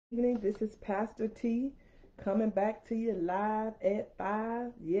evening. This is Pastor T coming back to you live at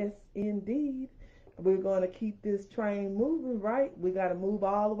 5. Yes, indeed. We're going to keep this train moving, right? We got to move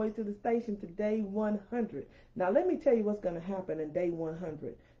all the way to the station to day 100. Now, let me tell you what's going to happen in day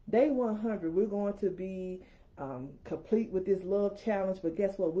 100. Day 100, we're going to be complete with this love challenge, but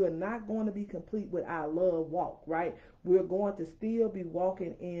guess what? We're not going to be complete with our love walk, right? We're going to still be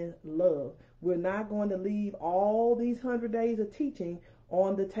walking in love. We're not going to leave all these 100 days of teaching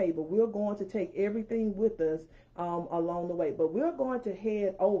on the table. We're going to take everything with us along the way, but we're going to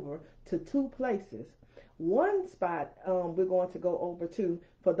head over to two places. One spot we're going to go over to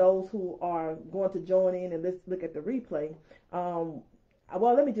for those who are going to join in and let's look at the replay.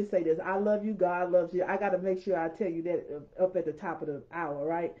 Well, let me just say this. I love you. God loves you. I got to make sure I tell you that up at the top of the hour,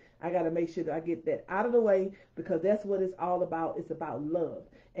 right? I got to make sure that I get that out of the way because that's what it's all about. It's about love.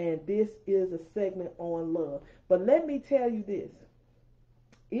 And this is a segment on love. But let me tell you this.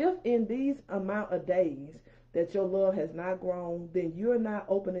 If in these amount of days that your love has not grown, then you're not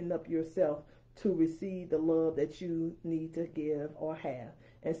opening up yourself to receive the love that you need to give or have.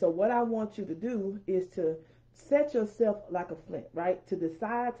 And so what I want you to do is to set yourself like a flint, right? To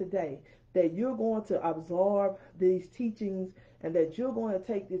decide today that you're going to absorb these teachings and that you're going to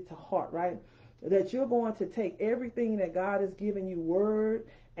take this to heart, right? That you're going to take everything that God has given you, word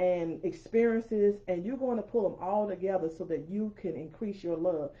and experiences, and you're going to pull them all together so that you can increase your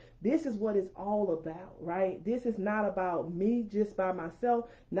love. This is what it's all about, right? This is not about me just by myself,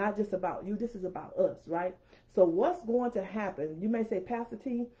 not just about you. This is about us, right? So what's going to happen? You may say, Pastor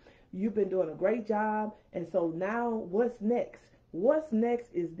T, you've been doing a great job, and so now what's next? What's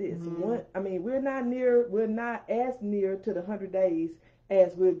next is this. We're not as near to the 100 days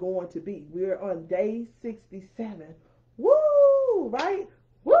as we're going to be. We're on day 67. Woo! Right?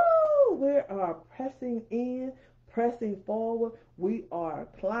 Woo! We are pressing in, pressing forward. We are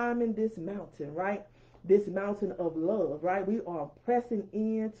climbing this mountain, right? This mountain of love, right? We are pressing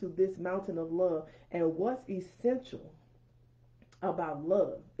into this mountain of love. And what's essential about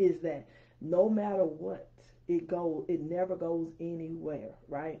love is that no matter what it never goes anywhere,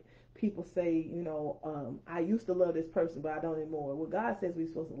 right? People say, I used to love this person, but I don't anymore. Well, God says we're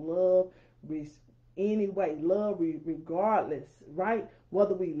supposed to love anyway, love regardless, right?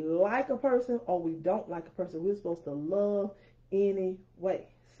 Whether we like a person or we don't like a person, we're supposed to love anyway.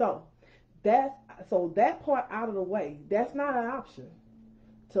 That's that part out of the way. That's not an option.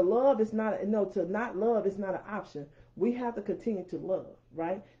 To love is not no to not love is not an option. We have to continue to love,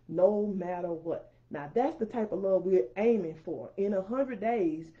 right? No matter what. Now that's the type of love we're aiming for. In 100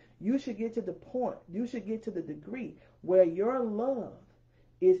 days, you should get to the point, you should get to the degree where your love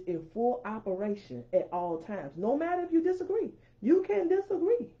is in full operation at all times. No matter if you disagree. You can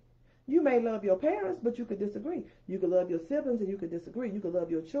disagree. You may love your parents, but you could disagree. You could love your siblings and you could disagree. You could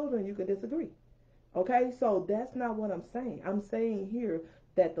love your children and you could disagree. Okay, so that's not what I'm saying. I'm saying here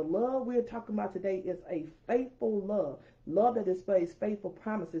that the love we're talking about today is a faithful love. Love that displays faithful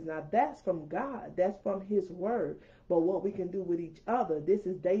promises. Now that's from God. That's from his word. But what we can do with each other, this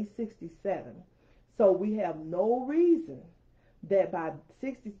is day 67. So we have no reason that by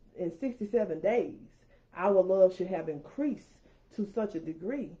 67 days, our love should have increased to such a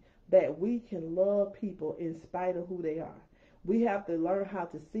degree that we can love people in spite of who they are. We have to learn how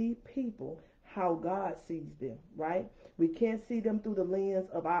to see people how God sees them, right? We can't see them through the lens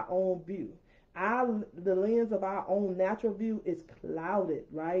of our own view. The lens of our own natural view is clouded,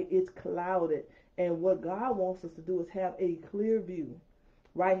 right? It's clouded. And what God wants us to do is have a clear view,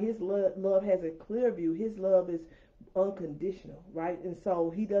 right? His love has a clear view. His love is unconditional, right? And so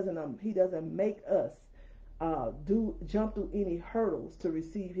he doesn't make us do jump through any hurdles to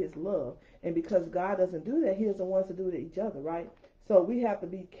receive his love. And because God doesn't do that, he doesn't want us to do it to each other, right? So we have to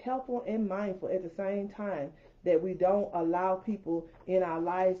be careful and mindful at the same time that we don't allow people in our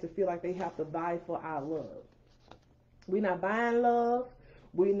lives to feel like they have to vie for our love. We're not buying love.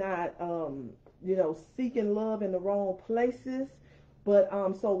 We're not, seeking love in the wrong places. But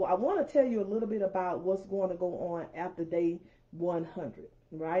so I want to tell you a little bit about what's going to go on after day 100,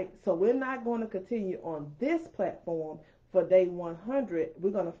 right? So we're not going to continue on this platform for day 100. We're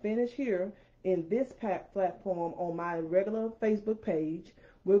going to finish here in this platform on my regular Facebook page.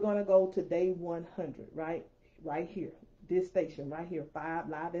 We're going to go to day 100, right? Right here. This station right here, 5,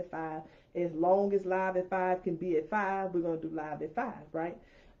 live at 5. As long as live at 5 can be at 5, we're going to do live at 5, right?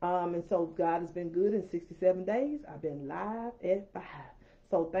 And so God has been good in 67 days. I've been live at 5.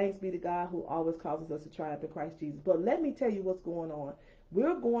 So thanks be to God who always causes us to triumph in Christ Jesus. But let me tell you what's going on.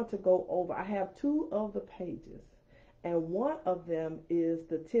 We're going to go over, I have 2 of the pages. And one of them is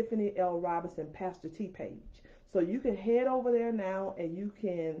the Tiffany L. Robinson Pastor T page. So you can head over there now, and you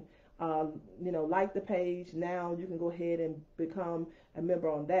can, like the page. Now you can go ahead and become a member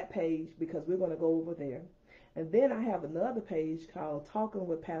on that page, because we're going to go over there. And then I have another page called Talking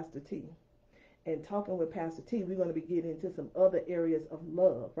with Pastor T. And Talking with Pastor T, we're going to be getting into some other areas of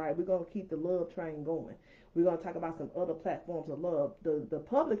love, right? We're going to keep the love train going. We're going to talk about some other platforms of love. The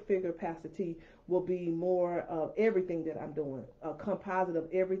public figure, Pastor T, will be more of everything that I'm doing, a composite of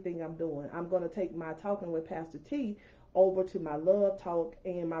everything I'm doing. I'm going to take my Talking with Pastor T over to my love talk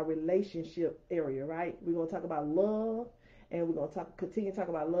and my relationship area, right? We're going to talk about love, and we're going to continue to talk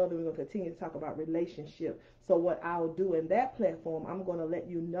about love, and we're going to continue to talk about relationship. So what I'll do in that platform, I'm going to let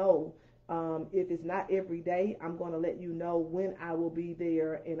you know. If it's not every day, I'm going to let you know when I will be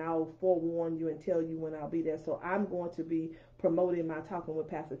there, and I'll forewarn you and tell you when I'll be there. So I'm going to be promoting my Talking with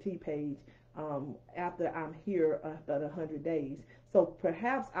Pastor T page after I'm here after the 100 days. So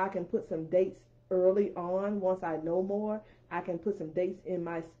perhaps I can put some dates early on. Once I know more, I can put some dates in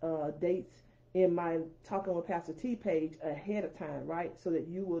my Talking with Pastor T page ahead of time, right? So that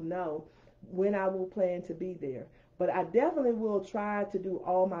you will know when I will plan to be there. But I definitely will try to do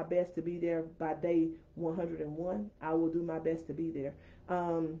all my best to be there by day 101. I will do my best to be there.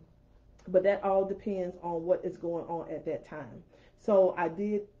 But that all depends on what is going on at that time. So I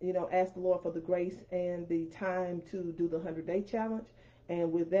did, ask the Lord for the grace and the time to do the 100-day challenge.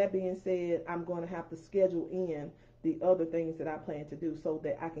 And with that being said, I'm going to have to schedule in the other things that I plan to do so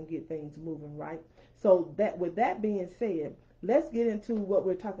that I can get things moving, right? So that, with that being said, let's get into what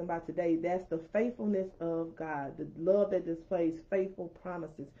we're talking about today. That's the faithfulness of God, the love that displays faithful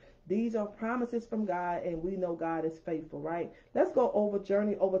promises. These are promises from God, and we know God is faithful, right? Let's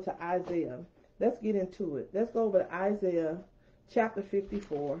journey over to Isaiah. Let's get into it. Let's go over to Isaiah chapter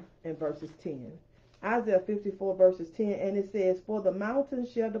 54 and verses 10. Isaiah 54 verses 10, and it says, "For the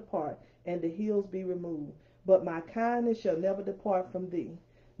mountains shall depart, and the hills be removed, but my kindness shall never depart from thee,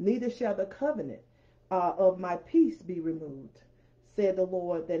 neither shall the covenant of my peace be removed, said the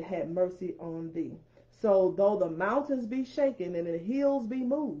Lord that had mercy on thee." So though the mountains be shaken and the hills be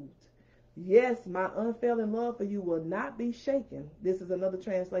moved, yes, my unfailing love for you will not be shaken. This is another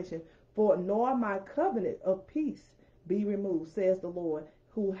translation. "For nor my covenant of peace be removed, says the Lord,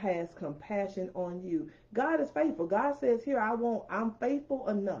 who has compassion on you." God is faithful. God says here, I'm faithful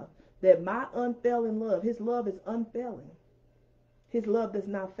enough that my unfailing love, his love is unfailing. His love does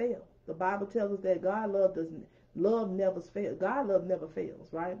not fail. The Bible tells us that God love never fails. God love never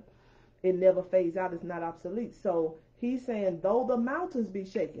fails, right? It never fades out. It's not obsolete. So he's saying, though the mountains be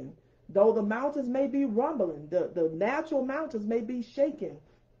shaken, though the mountains may be rumbling, the natural mountains may be shaken,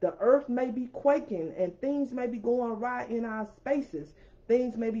 the earth may be quaking, and things may be going right in our spaces.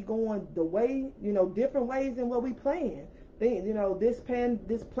 Things may be going the way, different ways than what we planned.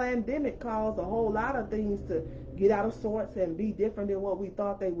 This pandemic caused a whole lot of things to get out of sorts and be different than what we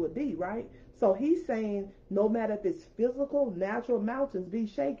thought they would be, right? So he's saying, no matter if it's physical, natural mountains be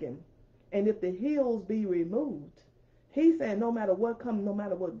shaken, and if the hills be removed, he's saying no matter what comes, no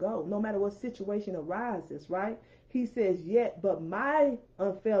matter what goes, no matter what situation arises, right? He says, but my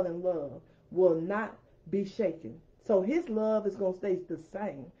unfailing love will not be shaken. So his love is going to stay the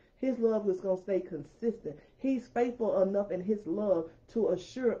same. His love is going to stay consistent. He's faithful enough in his love to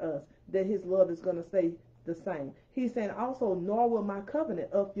assure us that his love is going to stay the same. He's saying also, nor will my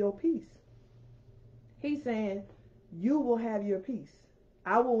covenant of your peace. He's saying, you will have your peace.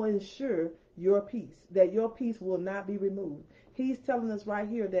 I will ensure your peace, that your peace will not be removed. He's telling us right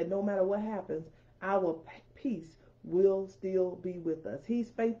here that no matter what happens, our peace will still be with us. He's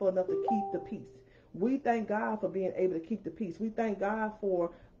faithful enough to keep the peace. We thank God for being able to keep the peace. We thank God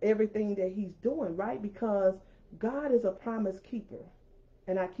for everything that he's doing, right? Because God is a promise keeper.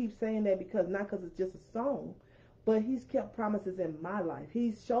 And I keep saying that not because it's just a song, but he's kept promises in my life.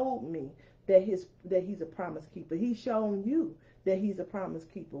 He's showed me that he's a promise keeper. He's shown you that he's a promise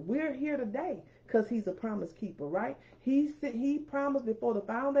keeper. We're here today because he's a promise keeper, right? He promised before the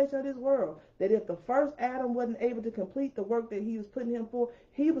foundation of this world that if the first Adam wasn't able to complete the work that he was putting him for,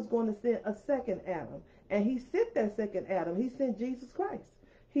 he was going to send a second Adam. And he sent that second Adam. He sent Jesus Christ.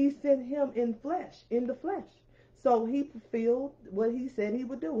 He sent him in the flesh. So he fulfilled what he said he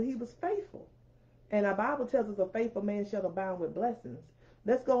would do. He was faithful. And our Bible tells us a faithful man shall abound with blessings.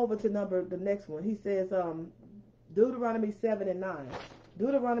 Let's go over to the next one. He says, Deuteronomy 7 and 9.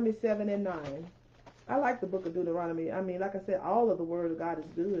 Deuteronomy 7 and 9. I like the book of Deuteronomy. I mean, like I said, all of the word of God is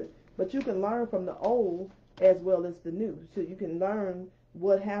good. But you can learn from the old as well as the new. So you can learn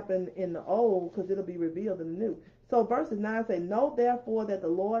what happened in the old because it'll be revealed in the new. So verses 9 say, "Know therefore that the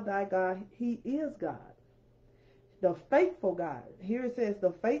Lord thy God, he is God, the faithful God." Here it says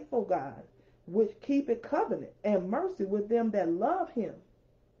the faithful God, which keepeth covenant and mercy with them that love him.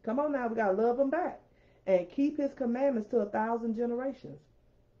 Come on now, we got to love him back. And keep his commandments to 1,000 generations.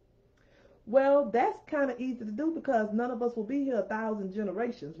 Well, that's kind of easy to do because none of us will be here 1,000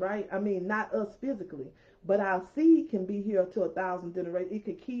 generations, right? I mean, not us physically, but our seed can be here to 1,000 generations. It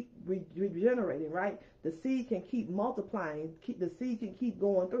can keep regenerating, right? The seed can keep multiplying. The seed can keep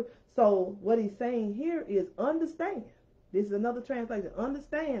going through. So what he's saying here is understand. This is another translation.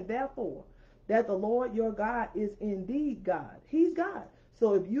 Understand, therefore, that the Lord your God is indeed God. He's God.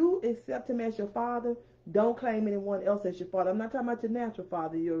 So if you accept him as your father, don't claim anyone else as your father. I'm not talking about your natural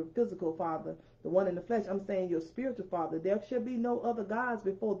father, your physical father, the one in the flesh. I'm saying your spiritual father. There should be no other gods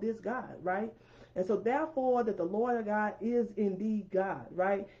before this God, right? And so therefore that the Lord of God is indeed God,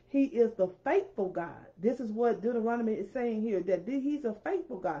 right? He is the faithful God. This is what Deuteronomy is saying here, that he's a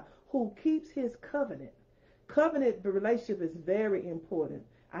faithful God who keeps his covenant. Covenant relationship is very important.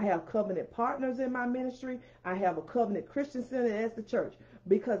 I have covenant partners in my ministry. I have a covenant Christian center as the church.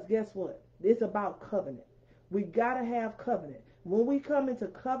 Because guess what? It's about covenant. We got to have covenant. When we come into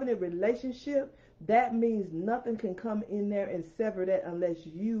covenant relationship, that means nothing can come in there and sever that unless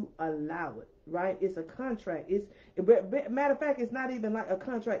you allow it, right? It's a contract. Matter of fact, it's not even like a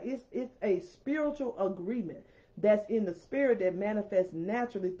contract. It's a spiritual agreement that's in the spirit that manifests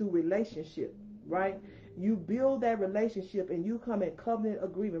naturally through relationship, right? You build that relationship and you come in covenant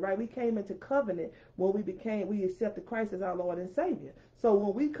agreement, right? We came into covenant when we accepted Christ as our Lord and Savior. So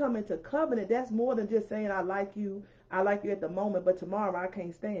when we come into covenant, that's more than just saying I like you at the moment, but tomorrow I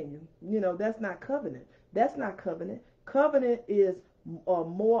can't stand you. You know, that's not covenant. That's not covenant. Covenant is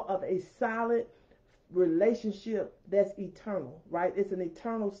more of a solid relationship that's eternal, right? It's an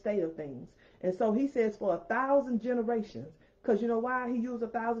eternal state of things. And so he says for 1,000 generations. Because you know why he used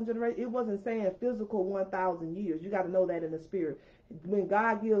 1,000 generations? It wasn't saying physical 1,000 years. You got to know that in the spirit. When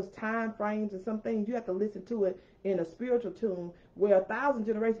God gives time frames and some things, you have to listen to it in a spiritual tune, where 1,000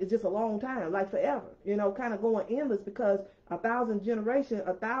 generations is just a long time, like forever, you know, kind of going endless. Because 1,000 generations,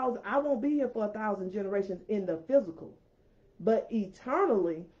 I won't be here for 1,000 generations in the physical, but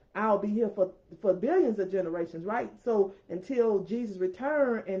eternally I'll be here for billions of generations, right? So until Jesus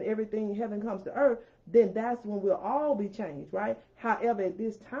return and everything heaven comes to earth, then that's when we'll all be changed, right? However, at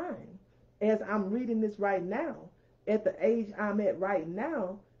this time, as I'm reading this right now, at the age I'm at right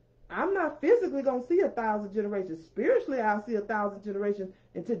now, I'm not physically going to see 1,000 generations. Spiritually, I'll see 1,000 generations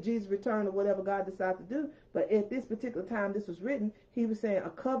until Jesus return or whatever God decides to do. But at this particular time this was written, he was saying a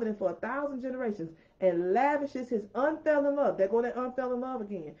covenant for 1,000 generations, and lavishes his unfailing love. There go that unfailing love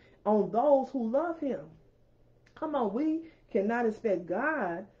again, on those who love him. Come on, we cannot expect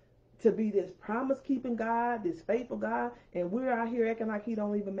God to be this promise-keeping God, this faithful God, and we're out here acting like he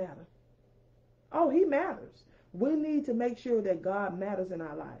don't even matter. Oh, he matters. We need to make sure that God matters in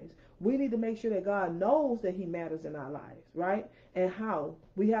our lives. We need to make sure that God knows that he matters in our lives, right? And how?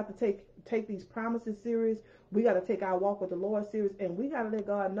 We have to take these promises serious. We got to take our walk with the Lord serious, and we got to let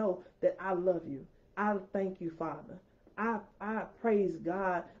God know that I love you. I thank you, Father. I praise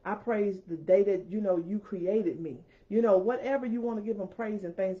God. I praise the day that, you know, you created me. You know, whatever you want to give him praise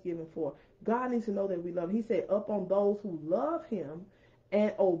and thanksgiving for, God needs to know that we love him. He said, up on those who love him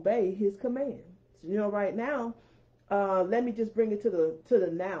and obey his commands. You know, right now, let me just bring it to the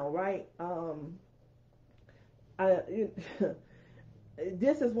now, right?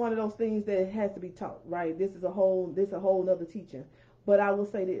 This is one of those things that has to be taught, right? This is a whole other teaching. But I will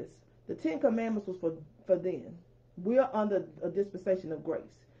say this: the 10 Commandments was for then. We're under a dispensation of grace.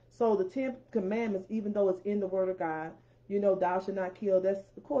 So the 10 Commandments, even though it's in the Word of God, you know, thou shalt not kill. That's,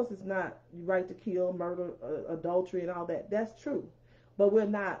 of course, it's not right to kill, murder, adultery, and all that. That's true. But we're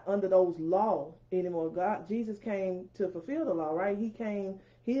not under those laws anymore. Jesus came to fulfill the law, right? He came.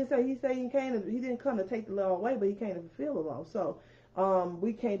 He didn't say he came. He didn't come to take the law away, but he came to fulfill the law. So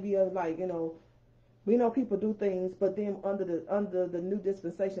we can't be like, you know. We know people do things, but then under the new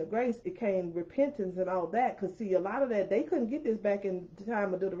dispensation of grace, it came repentance and all that. Because see, a lot of that, they couldn't get this back in the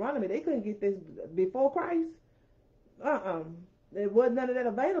time of Deuteronomy. They couldn't get this before Christ. There wasn't none of that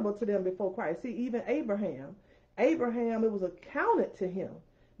available to them before Christ. See, even Abraham, it was accounted to him.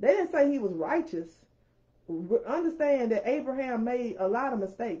 They didn't say he was righteous. Understand that Abraham made a lot of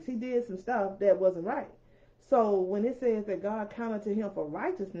mistakes. He did some stuff that wasn't right. So when it says that God counted to him for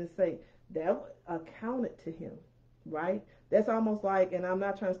righteousness' sake, that accounted to him, right? That's almost like, and I'm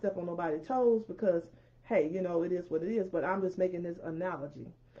not trying to step on nobody's toes because, hey, you know, it is what it is, but I'm just making this analogy.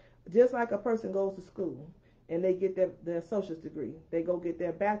 Just like a person goes to school and they get their associate's degree, they go get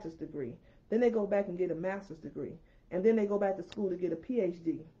their bachelor's degree, then they go back and get a master's degree, and then they go back to school to get a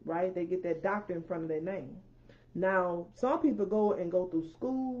PhD, right? They get that doctor in front of their name. Now, some people go through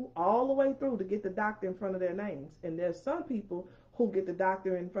school all the way through to get the doctor in front of their names. And there's some people who get the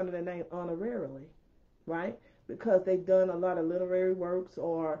doctor in front of their name honorarily, right? Because they've done a lot of literary works,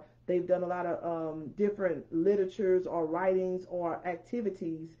 or they've done a lot of different literatures or writings or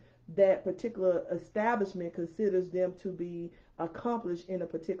activities that particular establishment considers them to be accomplished in a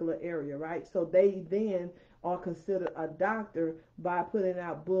particular area, right? So they then are considered a doctor by putting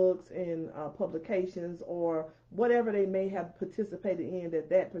out books and publications or whatever they may have participated in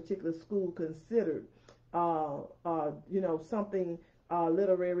that particular school considered, something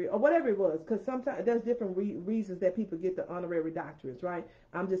literary or whatever it was. Because sometimes there's different reasons that people get the honorary doctorates, right?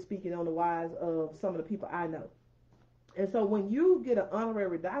 I'm just speaking on the wise of some of the people I know. And so when you get an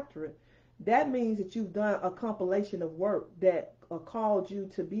honorary doctorate, that means that you've done a compilation of work that called you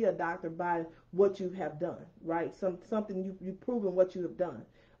to be a doctor by what you have done, right? Something you've proven what you have done.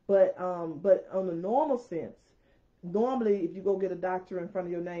 But on the normal sense, normally if you go get a doctor in front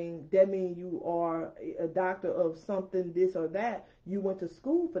of your name, that means you are a doctor of something, this or that. You went to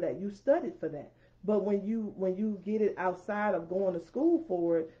school for that. You studied for that. But when you get it outside of going to school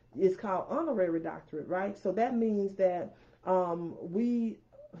for it, it's called honorary doctorate, right? So that means that we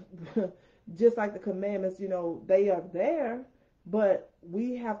just like the commandments, they are there, but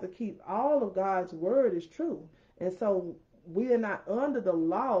we have to keep all of God's word is true. And so we are not under the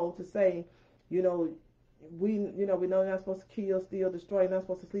law to say, we know you're not supposed to kill, steal, destroy, you're not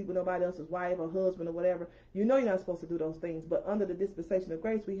supposed to sleep with nobody else's wife or husband or whatever. You're not supposed to do those things. But under the dispensation of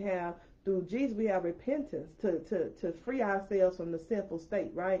grace, we have, through Jesus, we have repentance to free ourselves from the sinful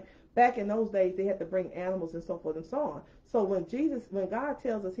state, right? Back in those days, they had to bring animals and so forth and so on. So when God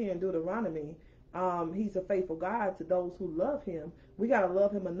tells us here in Deuteronomy, he's a faithful God to those who love him. We got to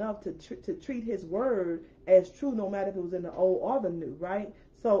love him enough to treat his word as true, no matter if it was in the old or the new, right?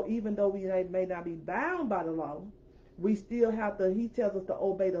 So even though we may not be bound by the law, we still have to, he tells us to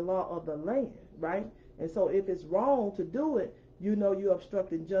obey the law of the land, right? And so if it's wrong to do it, you're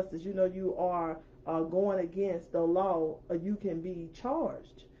obstructing justice. You are going against the law, or you can be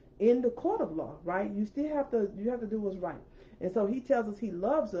charged in the court of law, right? You have to do what's right. And so he tells us he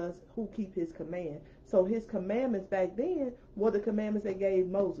loves us who keep his command. So his commandments back then were the commandments they gave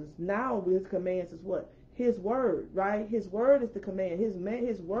Moses. Now his commands is what? His word, right? His word is the command. His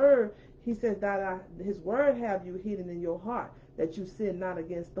word, he says that his word have you hidden in your heart, that you sin not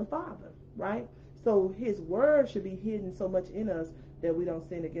against the Father, right? So his word should be hidden so much in us that we don't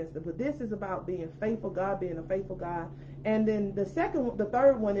sin against him. But this is about being faithful, God being a faithful God. And then the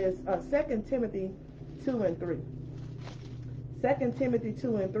third one is 2 Timothy 2 and 3. 2 Timothy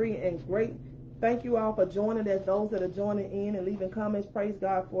 2 and 3, and great. Thank you all for joining us, those that are joining in and leaving comments. Praise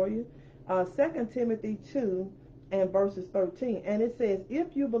God for you. 2 Timothy 2 and verses 13. And it says,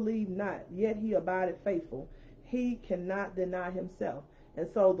 if you believe not, yet he abideth faithful. He cannot deny himself. And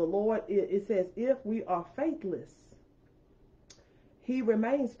so the Lord, it says, if we are faithless, he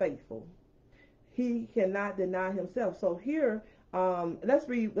remains faithful. He cannot deny himself. So here, let's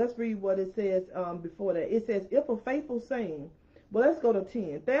read what it says before that. It says, if a faithful saying, well, let's go to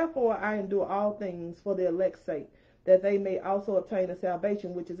 10. Therefore, I endure all things for the elect's sake, that they may also obtain the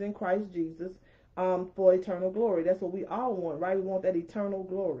salvation which is in Christ Jesus for eternal glory. That's what we all want, right? We want that eternal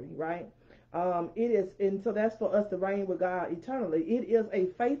glory, right? It is, and so that's for us to reign with God eternally. It is a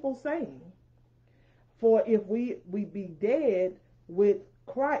faithful saying. For if we be dead with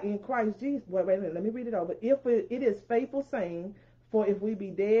Christ in Christ Jesus, wait a minute, let me read it over. It is faithful saying, for if we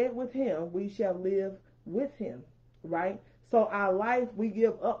be dead with him, we shall live with him, right? So our life, we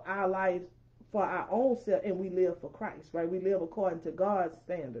give up our lives for our own self and we live for Christ, right? We live according to God's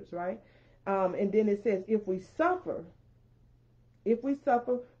standards, right? And then it says, if we suffer,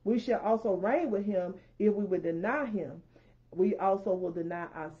 we shall also reign with him. If we would deny him, we also will deny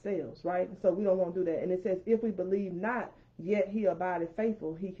ourselves, right? So we don't want to do that. And it says, if we believe not, yet he abideth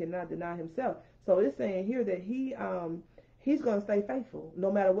faithful, he cannot deny himself. So it's saying here that he's going to stay faithful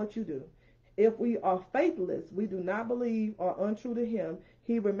no matter what you do. If we are faithless, we do not believe or untrue to him,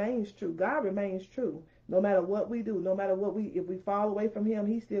 he remains true. God remains true. No matter what we do, no matter if we fall away from him,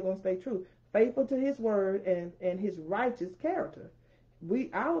 he's still going to stay true. Faithful to his word and his righteous character.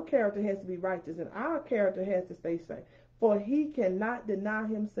 Our character has to be righteous and our character has to stay safe. For he cannot deny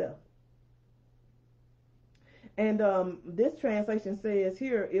himself. And this translation says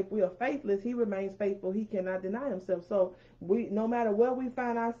here, if we are faithless, he remains faithful. He cannot deny himself. So no matter where we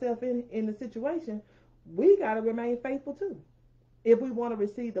find ourselves in the situation, we got to remain faithful too. If we want to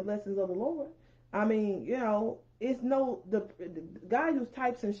receive the blessings of the Lord. I mean, it's God used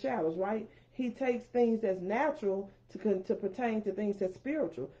types and shadows, right? He takes things that's natural to pertain to things that's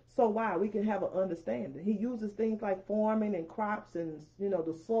spiritual. So why? We can have an understanding. He uses things like farming and crops and,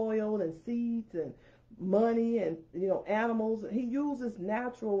 the soil and seeds and money and, animals. He uses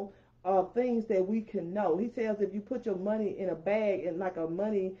natural things that we can know. He says if you put your money in a bag, and like a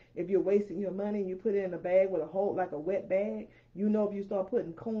money, if you're wasting your money and you put it in a bag with a hole, like a wet bag, if you start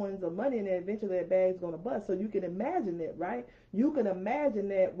putting coins of money in there, eventually that bag's going to bust. So you can imagine that, right? You can imagine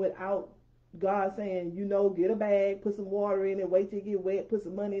that without God saying, get a bag, put some water in it, wait till it get wet, put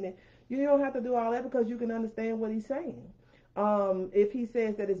some money in it. You don't have to do all that because you can understand what he's saying. If he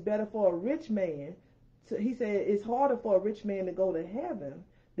says that it's better for a rich man, he said it's harder for a rich man to go to heaven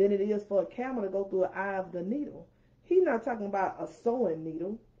than it is for a camel to go through the eye of the needle. He's not talking about a sewing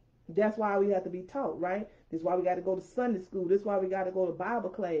needle. That's why we have to be taught, right? This is why we got to go to Sunday school. This is why we got to go to Bible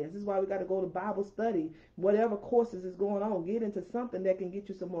class. This is why we got to go to Bible study. Whatever courses is going on, get into something that can get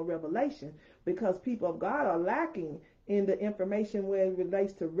you some more revelation, because people of God are lacking in the information where it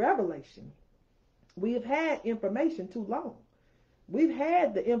relates to revelation. We have had information too long. We've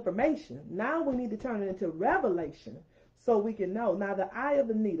had the information. Now we need to turn it into revelation so we can know. Now, the eye of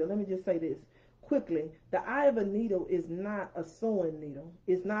the needle, let me just say this quickly. The eye of a needle is not a sewing needle.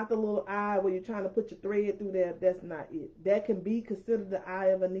 It's not the little eye where you're trying to put your thread through there. That's not it. That can be considered the eye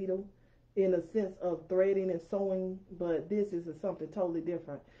of a needle in a sense of threading and sewing, but this is something totally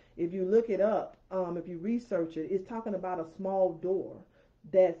different. If you look it up, if you research it, it's talking about a small door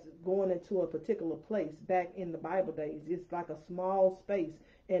that's going into a particular place. Back in the Bible days, it's like a small space,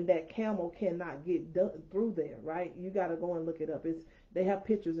 and that camel cannot get through there, right? You got to go and look it up. They have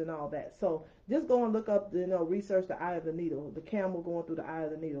pictures and all that. So just go and look up, research the eye of the needle, the camel going through the eye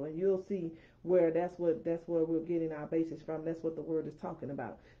of the needle, and you'll see where that's where we're getting our basis from. That's what the word is talking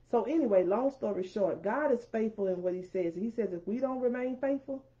about. So anyway, long story short, God is faithful in what he says. He says if we don't remain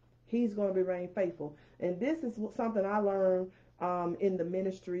faithful, he's going to remain faithful. And this is something I learned in the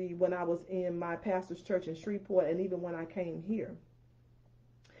ministry when I was in my pastor's church in Shreveport, and even when I came here.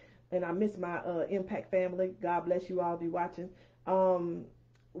 And I miss my Impact family. God bless you all, be watching.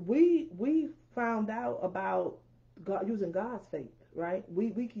 We found out about God, using God's faith, right?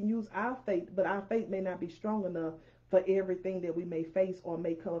 We can use our faith, but our faith may not be strong enough for everything that we may face or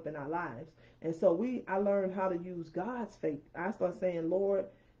may come up in our lives. And so I learned how to use God's faith. I started saying, Lord,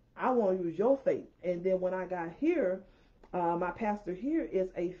 I want to use your faith. And then when I got here, my pastor here is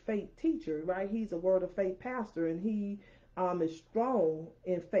a faith teacher, right? He's a word of faith pastor, and he is strong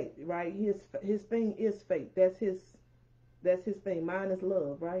in faith, right? His thing is faith. That's his thing. Mine is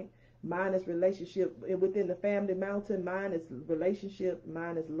love, right? Mine is relationship within the family mountain. Mine is relationship.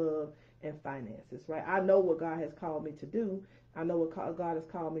 Mine is love and finances, right? I know what God has called me to do. I know what God has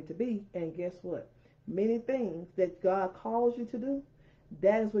called me to be. And guess what? Many things that God calls you to do,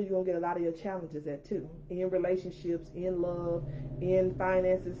 that is where you're going to get a lot of your challenges at too. In relationships, in love, in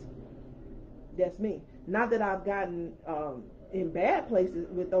finances. That's me. Not that I've gotten in bad places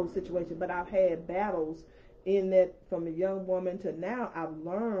with those situations, but I've had battles in that. From a young woman to now, I've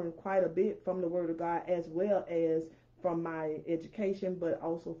learned quite a bit from the Word of God, as well as from my education, but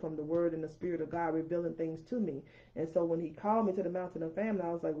also from the Word and the Spirit of God revealing things to me. And so when he called me to the mountain of family, I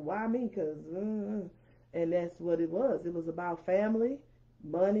was like, why me? Because and that's what it was. It was about family,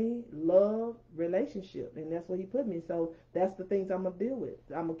 money, love, relationship, and that's what he put me. So that's the things I'm gonna deal with.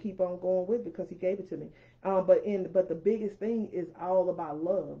 I'm gonna keep on going with, because he gave it to me. But the biggest thing is all about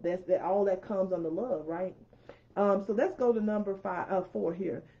love. That's all that comes under love, right? So let's go to number 4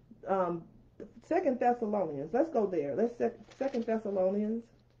 here. 2 Thessalonians. Let's go there. Let's 2 Thessalonians,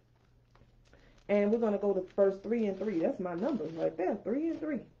 and we're gonna go to verse 3 and 3. That's my numbers right there, 3 and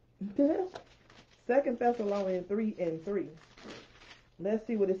 3. 2 Thessalonians 3 and 3. Let's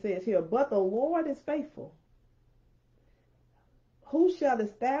see what it says here. But the Lord is faithful, who shall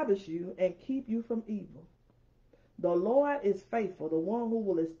establish you and keep you from evil. The Lord is faithful, the one who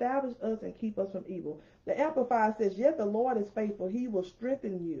will establish us and keep us from evil. The Amplified says, yet the Lord is faithful. He will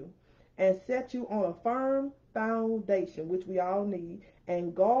strengthen you and set you on a firm foundation, which we all need,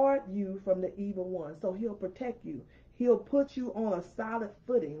 and guard you from the evil one. So he'll protect you. He'll put you on a solid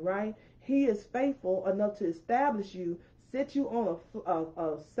footing, right? He is faithful enough to establish you, set you on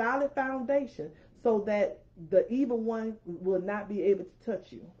a solid foundation, so that the evil one will not be able to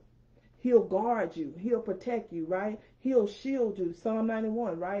touch you. He'll guard you. He'll protect you, right? He'll shield you. Psalm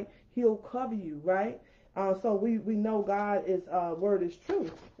 91, right? He'll cover you, right? So we know God is word is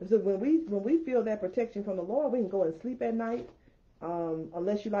true. And so when we feel that protection from the Lord, we can go and sleep at night.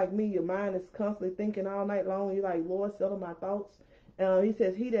 Unless you're like me, your mind is constantly thinking all night long. You're like, Lord, settle my thoughts. He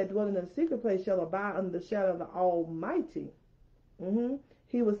says, he that dwelleth in the secret place shall abide under the shadow of the Almighty.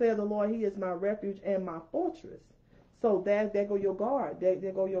 He will say of the Lord, He is my refuge and my fortress. So there go your guard. There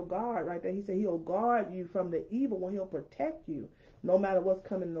go your guard right there. He said He'll guard you from the evil one. He'll protect you no matter what's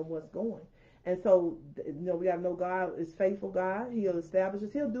coming or what's going. And so, we got to know God is faithful God. He'll establish us.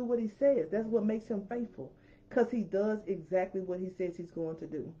 He'll do what He says. That's what makes Him faithful, because He does exactly what He says He's going to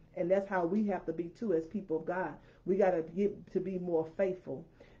do. And that's how we have to be too as people of God. We got to get to be more faithful.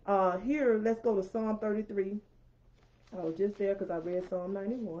 Here, let's go to Psalm 33. Oh, just there because I read Psalm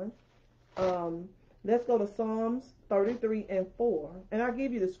 91. Let's go to Psalms 33 and 4. And I'll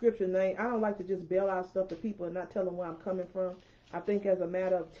give you the scripture name. I don't like to just bail out stuff to people and not tell them where I'm coming from. I think as a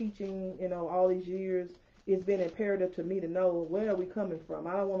matter of teaching, all these years, it's been imperative to me to know where are we coming from.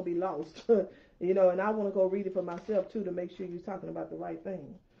 I don't want to be lost, and I want to go read it for myself too to make sure you're talking about the right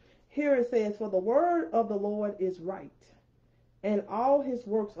thing. Here it says, for the word of the Lord is right, and all His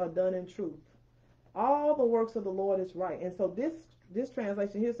works are done in truth. All the works of the Lord is right. And so this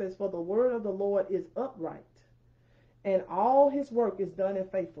translation here says, for the word of the Lord is upright, and all His work is done in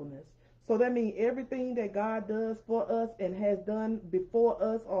faithfulness. So that means everything that God does for us and has done before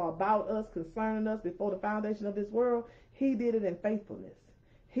us or about us, concerning us before the foundation of this world, He did it in faithfulness.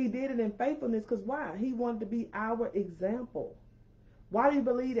 He did it in faithfulness because why? He wanted to be our example. Why do you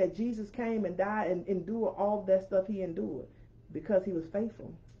believe that Jesus came and died and endured all that stuff He endured? Because He was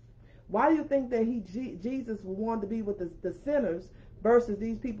faithful. Why do you think that Jesus wanted to be with the sinners versus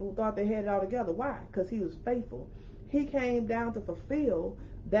these people who thought they had it all together? Why? Because He was faithful. He came down to fulfill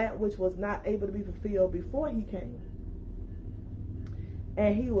that which was not able to be fulfilled before He came.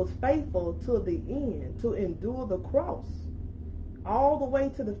 And He was faithful to the end, to endure the cross, all the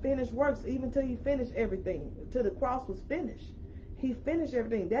way to the finished works, even till He finished everything, till the cross was finished. He finished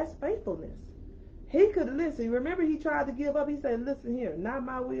everything. That's faithfulness. He could listen. Remember, He tried to give up. He said, listen here, not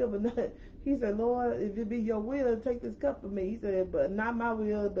my will, but not. He said, Lord, if it be your will, take this cup from me. He said, but not my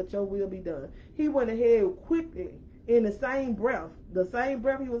will, but your will be done. He went ahead quickly in the same breath. The same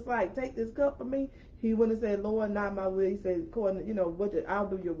breath He was like, take this cup from me. He went and said, Lord, not my will. He said, according, I'll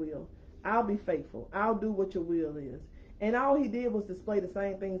do your will. I'll be faithful. I'll do what your will is. And all He did was display the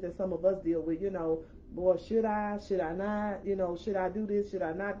same things that some of us deal with, Boy, should I not, should I do this, should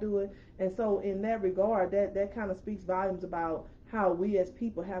I not do it? And so in that regard, that kind of speaks volumes about how we as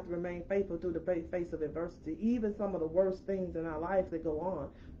people have to remain faithful through the face of adversity. Even some of the worst things in our lives that go on,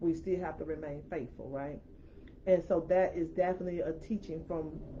 we still have to remain faithful, right? And so that is definitely a teaching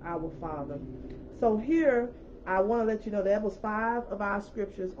from our Father. So here, I want to let you know that was 5 of our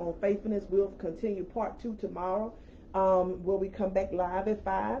scriptures on faithfulness. We'll continue part 2 tomorrow, where we come back live at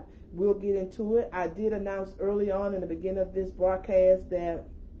 5. We'll get into it. I did announce early on in the beginning of this broadcast that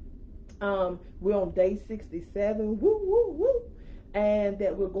we're on day 67, woo, woo, woo, and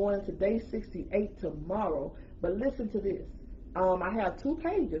that we're going to day 68 tomorrow. But listen to this. I have 2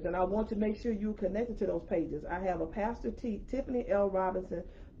 pages, and I want to make sure you're connected to those pages. I have a Pastor T, Tiffany L. Robinson,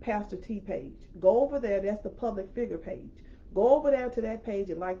 Pastor T page. Go over there. That's the public figure page. Go over there to that page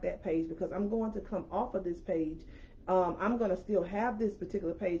and like that page, because I'm going to come off of this page. I'm going to still have this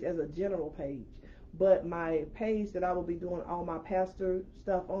particular page as a general page, but my page that I will be doing all my pastor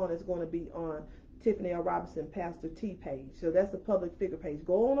stuff on is going to be on Tiffany L. Robinson Pastor T page. So that's the public figure page.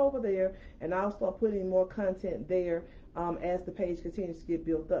 Go on over there, and I'll start putting more content there as the page continues to get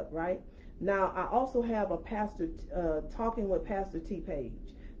built up, right? Now, I also have a Pastor Talking with Pastor T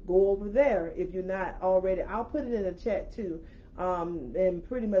page. Go over there if you're not already. I'll put it in the chat too, and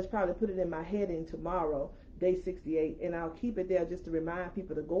pretty much probably put it in my heading tomorrow, day 68, and I'll keep it there just to remind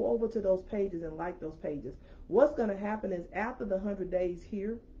people to go over to those pages and like those pages. What's going to happen is after the 100 days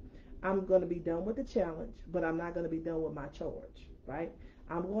here, I'm going to be done with the challenge, but I'm not going to be done with my charge, right?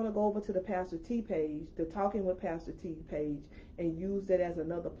 I'm going to go over to the Pastor T page, the Talking with Pastor T page, and use that as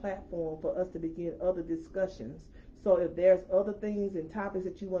another platform for us to begin other discussions. So if there's other things and topics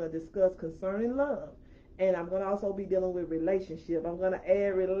that you want to discuss concerning love, and I'm going to also be dealing with relationship. I'm going to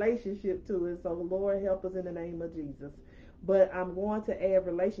add relationship to it. So Lord, help us in the name of Jesus. But I'm going to add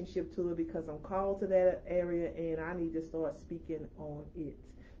relationship to it because I'm called to that area and I need to start speaking on it.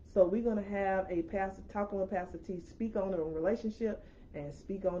 So we're going to have a pastor talking with Pastor T, speak on it on relationship and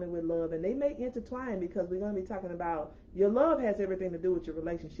speak on it with love. And they may intertwine because we're going to be talking about your love has everything to do with your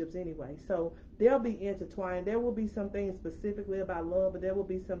relationships anyway. So they'll be intertwined. There will be some things specifically about love, but there will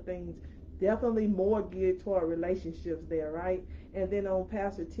be some things definitely more geared toward relationships there, right? And then on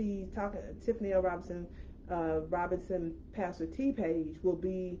Pastor T, Tiffany L. Robinson Pastor T page will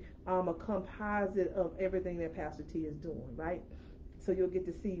be a composite of everything that Pastor T is doing, right? So you'll get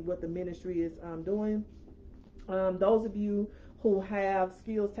to see what the ministry is doing. Those of you who have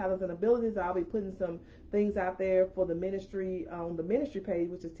skills, talents, and abilities, I'll be putting some things out there for the ministry on the ministry page,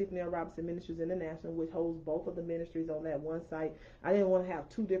 which is Tiffany Robinson Ministries International, which holds both of the ministries on that one site. I didn't want to have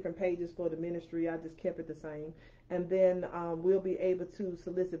two different pages for the ministry. I just kept it the same. And then we'll be able to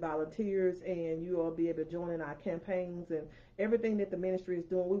solicit volunteers, and you all be able to join in our campaigns and everything that the ministry is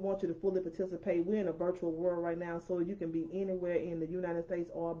doing. We want you to fully participate. We're in a virtual world right now, so you can be anywhere in the United States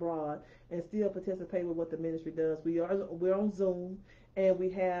or abroad and still participate with what the ministry does. We're on Zoom, and we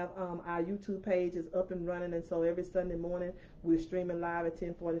have our YouTube page is up and running, and so every Sunday morning we're streaming live at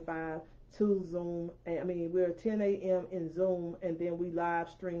 10:45 to Zoom. We're 10 a.m. in Zoom, and then we live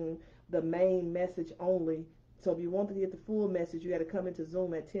stream the main message only. So if you want to get the full message, you got to come into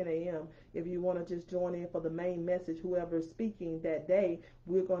Zoom at 10 a.m. If you want to just join in for the main message, whoever is speaking that day,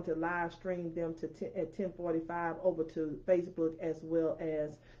 we're going to live stream them at 10:45 over to Facebook as well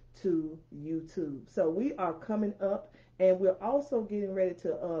as to YouTube. So we are coming up, and we're also getting ready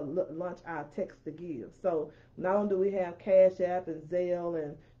to launch our text to give. So not only do we have Cash App and Zelle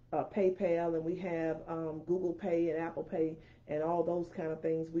and PayPal, and we have Google Pay and Apple Pay and all those kind of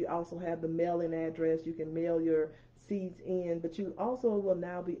things. We also have the mailing address. You can mail your seeds in, but you also will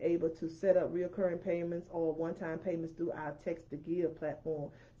now be able to set up recurring payments or one-time payments through our text to give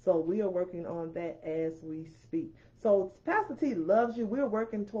platform. So we are working on that as we speak. So Pastor T loves you. We're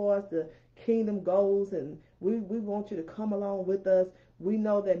working towards the kingdom goals, and we want you to come along with us. We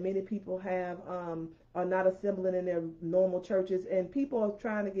know that many people are not assembling in their normal churches, and people are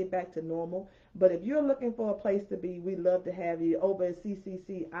trying to get back to normal. But if you're looking for a place to be, we'd love to have you over at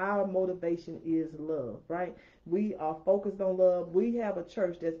CCC. Our motivation is love, right? We are focused on love. We have a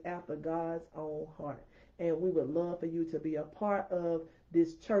church that's after God's own heart, and we would love for you to be a part of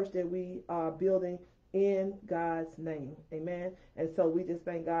this church that we are building in God's name. Amen. And so we just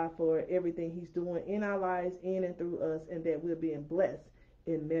thank God for everything he's doing in our lives, in and through us, and that we're being blessed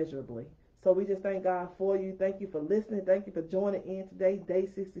immeasurably. So we just thank God for you. Thank you for listening. Thank you for joining in today, day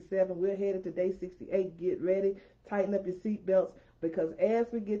 67. We're headed to day 68. Get ready. Tighten up your seatbelts, because as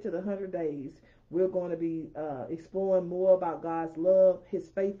we get to the 100 days, we're going to be exploring more about God's love, his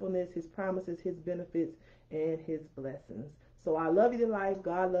faithfulness, his promises, his benefits, and his blessings. So I love you to life.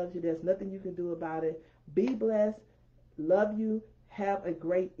 God loves you. There's nothing you can do about it. Be blessed. Love you. Have a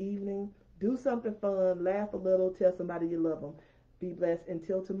great evening. Do something fun. Laugh a little. Tell somebody you love them. Be blessed.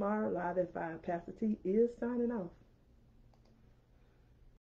 Until tomorrow, live at 5. Pastor T is signing off.